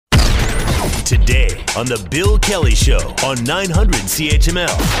Today on The Bill Kelly Show on 900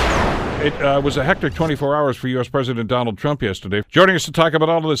 CHML. It was a hectic 24 hours for U.S. President Donald Trump yesterday. Joining us to talk about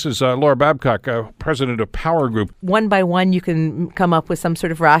all of this is Laura Babcock, president of Power Group. One by one, you can come up with some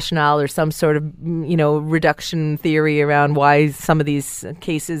sort of rationale or some sort of, reduction theory around why some of these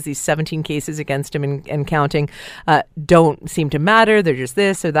cases, these 17 cases against him and counting, don't seem to matter. They're just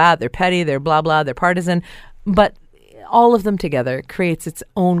this or that. They're petty. They're blah, blah. They're partisan. But all of them together creates its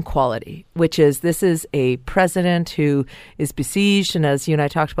own quality, which is this is a president who is besieged. And as you and I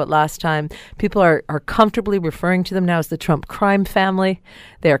talked about last time, people are comfortably referring to them now as the Trump crime family.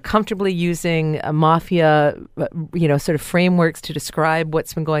 They are comfortably using a mafia, sort of frameworks to describe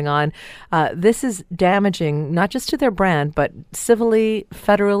what's been going on. This is damaging not just to their brand, but civilly,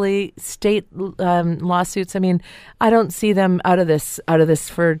 federally, state lawsuits. I mean, I don't see them out of this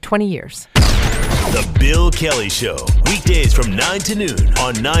for 20 years. The Bill Kelly Show, weekdays from 9 to noon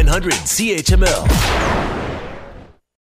on 900 CHML.